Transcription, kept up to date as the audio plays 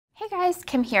Hey guys,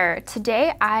 Kim here.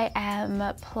 Today I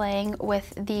am playing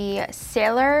with the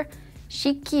Sailor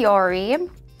Shikiori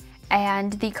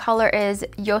and the color is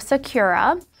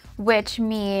Yozakura, which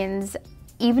means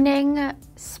evening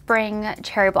spring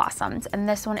cherry blossoms. And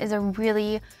this one is a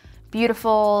really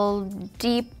beautiful,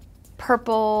 deep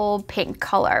purple pink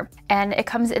color. And it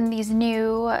comes in these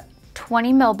new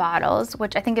 20 ml bottles,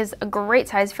 which I think is a great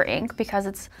size for ink because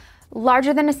it's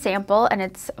larger than a sample and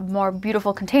it's a more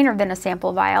beautiful container than a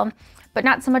sample vial, but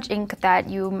not so much ink that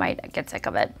you might get sick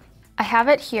of it. I have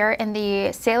it here in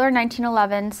the Sailor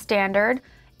 1911 Standard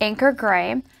Anchor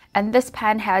Gray, and this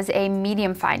pen has a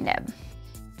medium fine nib.